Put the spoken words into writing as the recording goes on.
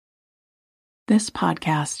This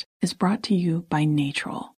podcast is brought to you by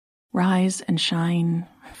Natrol. Rise and shine,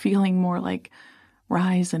 feeling more like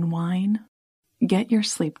rise and wine? Get your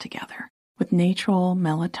sleep together with Natrol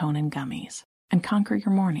melatonin gummies and conquer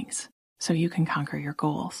your mornings so you can conquer your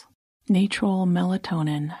goals. Natrol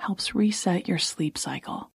melatonin helps reset your sleep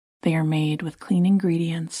cycle. They are made with clean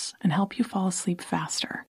ingredients and help you fall asleep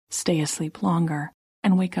faster, stay asleep longer,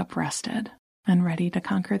 and wake up rested and ready to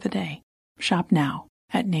conquer the day. Shop now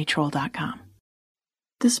at natrol.com.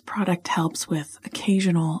 This product helps with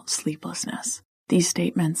occasional sleeplessness. These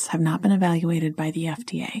statements have not been evaluated by the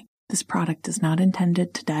FDA. This product is not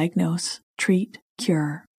intended to diagnose, treat,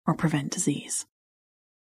 cure, or prevent disease.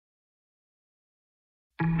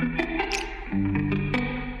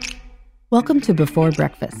 Welcome to Before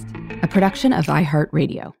Breakfast, a production of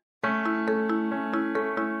iHeartRadio.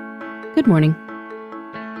 Good morning.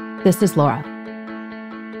 This is Laura.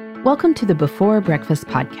 Welcome to the Before Breakfast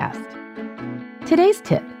podcast. Today's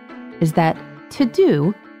tip is that to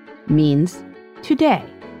do means today.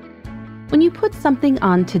 When you put something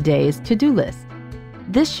on today's to-do list,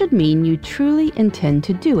 this should mean you truly intend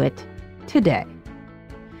to do it today.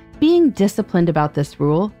 Being disciplined about this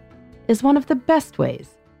rule is one of the best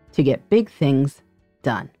ways to get big things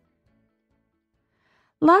done.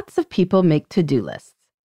 Lots of people make to-do lists,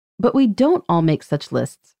 but we don't all make such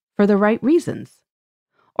lists for the right reasons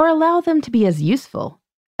or allow them to be as useful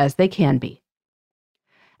as they can be.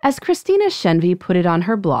 As Christina Shenvi put it on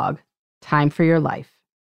her blog, Time for Your Life,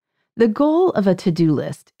 the goal of a to-do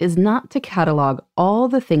list is not to catalog all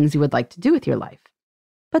the things you would like to do with your life,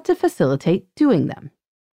 but to facilitate doing them.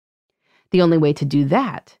 The only way to do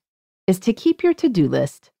that is to keep your to-do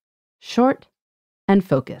list short and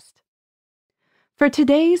focused. For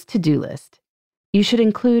today's to-do list, you should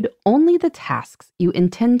include only the tasks you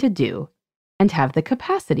intend to do and have the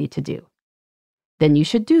capacity to do. Then you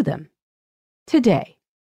should do them today.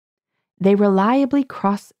 They reliably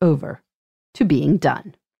cross over to being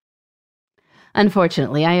done.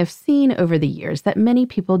 Unfortunately, I have seen over the years that many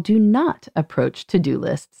people do not approach to-do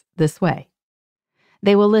lists this way.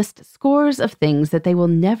 They will list scores of things that they will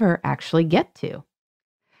never actually get to.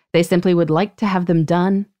 They simply would like to have them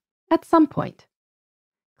done at some point.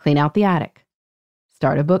 Clean out the attic,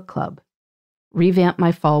 start a book club, revamp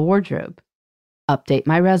my fall wardrobe, update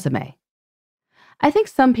my resume. I think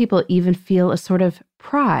some people even feel a sort of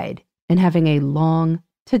pride in having a long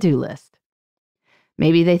to-do list.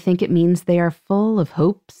 Maybe they think it means they are full of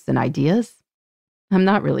hopes and ideas. I'm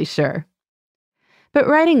not really sure. But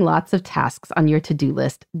writing lots of tasks on your to-do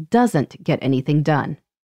list doesn't get anything done.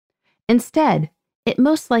 Instead, it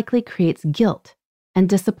most likely creates guilt and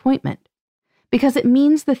disappointment because it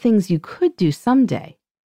means the things you could do someday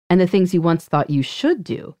and the things you once thought you should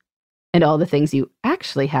do and all the things you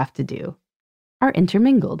actually have to do are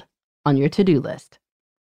intermingled on your to-do list.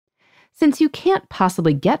 Since you can't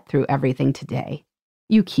possibly get through everything today,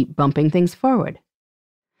 you keep bumping things forward.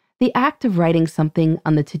 The act of writing something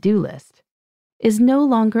on the to-do list is no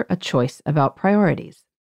longer a choice about priorities.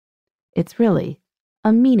 It's really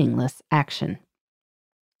a meaningless action.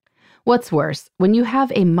 What's worse, when you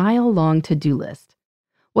have a mile-long to-do list,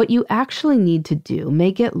 what you actually need to do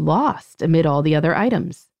may get lost amid all the other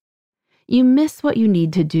items. You miss what you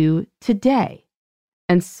need to do today,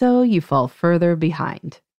 and so you fall further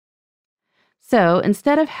behind. So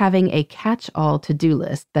instead of having a catch-all to-do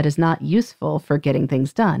list that is not useful for getting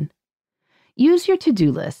things done, use your to-do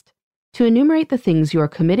list to enumerate the things you are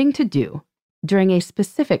committing to do during a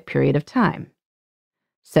specific period of time.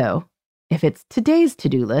 So, if it's today's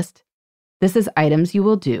to-do list, this is items you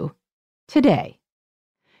will do today.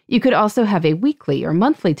 You could also have a weekly or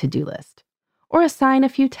monthly to-do list, or assign a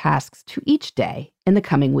few tasks to each day in the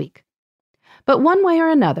coming week. But one way or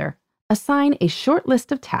another, assign a short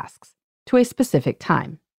list of tasks to a specific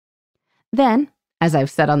time. Then, as I've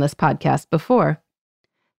said on this podcast before,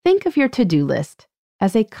 think of your to-do list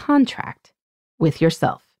as a contract with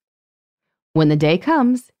yourself. When the day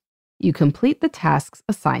comes, you complete the tasks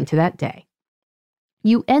assigned to that day.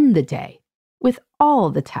 You end the day with all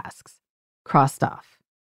the tasks crossed off.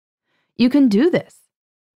 You can do this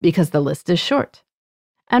because the list is short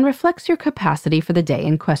and reflects your capacity for the day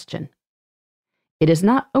in question. It is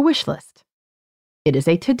not a wish list. It is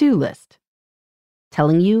a to-do list,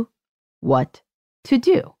 telling you what to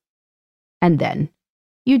do. And then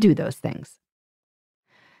you do those things.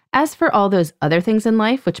 As for all those other things in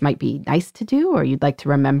life which might be nice to do or you'd like to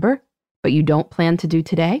remember, but you don't plan to do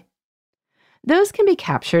today, those can be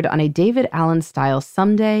captured on a David Allen-style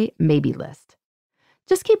someday maybe list.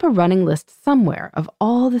 Just keep a running list somewhere of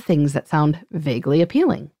all the things that sound vaguely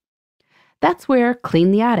appealing. That's where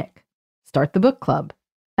clean the attic, start the book club,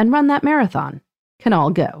 and run that marathon can all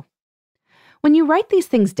go. When you write these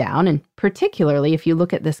things down, and particularly if you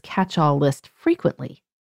look at this catch-all list frequently,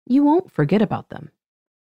 you won't forget about them.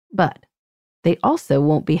 But they also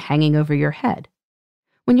won't be hanging over your head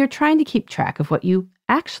when you're trying to keep track of what you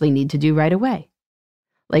actually need to do right away,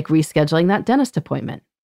 like rescheduling that dentist appointment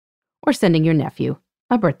or sending your nephew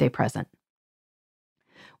a birthday present.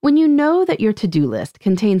 When you know that your to-do list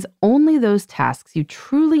contains only those tasks you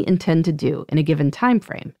truly intend to do in a given time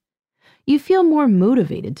frame, you feel more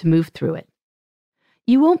motivated to move through it.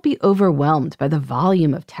 You won't be overwhelmed by the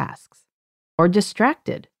volume of tasks or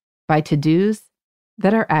distracted by to-dos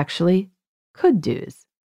that are actually could-dos.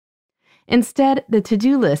 Instead, the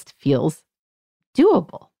to-do list feels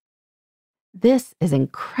doable. This is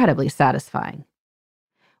incredibly satisfying.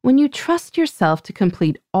 When you trust yourself to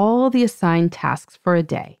complete all the assigned tasks for a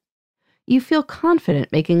day, you feel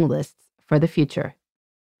confident making lists for the future.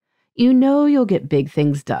 You know you'll get big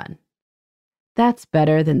things done. That's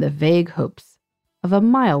better than the vague hopes of a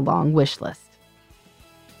mile-long wish list.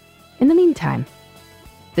 In the meantime,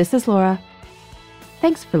 this is Laura.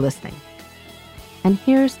 Thanks for listening. And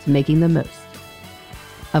here's to making the most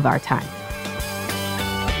of our time.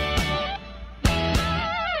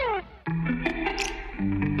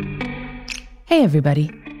 Hey everybody,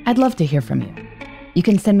 I'd love to hear from you. You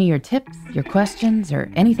can send me your tips, your questions, or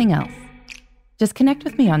anything else. Just connect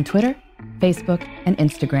with me on Twitter, Facebook, and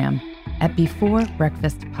Instagram at Before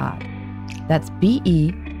Breakfast Pod. That's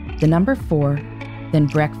BE4, then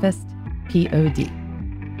breakfast, POD.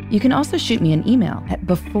 You can also shoot me an email at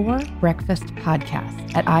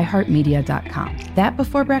beforebreakfastpodcast@iheartmedia.com. That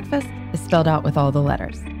Before Breakfast is spelled out with all the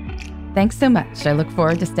letters. Thanks so much. I look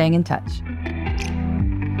forward to staying in touch.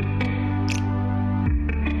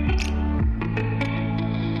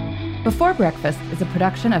 Before Breakfast is a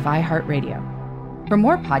production of iHeartRadio. For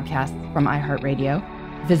more podcasts from iHeartRadio,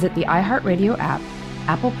 visit the iHeartRadio app,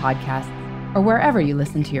 Apple Podcasts, or wherever you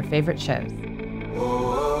listen to your favorite shows.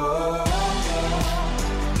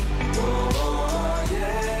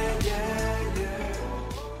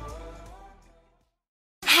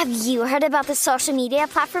 Have you heard about the social media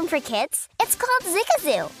platform for kids? It's called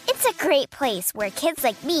Zigazoo. It's a great place where kids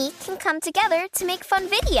like me can come together to make fun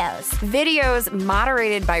videos. Videos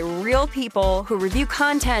moderated by real people who review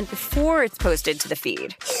content before it's posted to the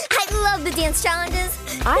feed. I love the dance challenges.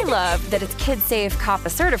 I love that it's KidSafe COPPA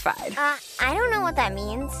certified. I don't know what that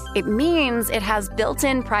means. It means it has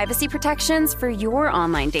built-in privacy protections for your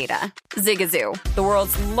online data. Zigazoo, the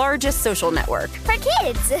world's largest social network. For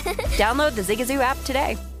kids. Download the Zigazoo app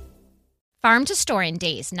today. Farm to store in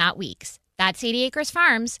days, not weeks. That's 80 Acres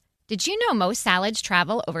Farms. Did you know most salads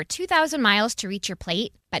travel over 2,000 miles to reach your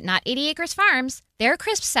plate? But not 80 Acres Farms. Their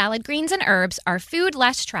crisp salad greens and herbs are food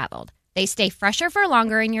less traveled. They stay fresher for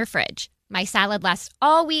longer in your fridge. My salad lasts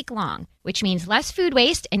all week long, which means less food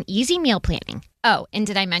waste and easy meal planning. Oh, and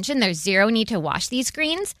did I mention there's zero need to wash these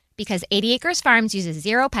greens? Because 80 Acres Farms uses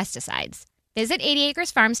zero pesticides. Visit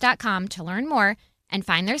 80acresfarms.com to learn more and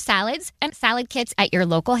find their salads and salad kits at your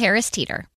local Harris Teeter.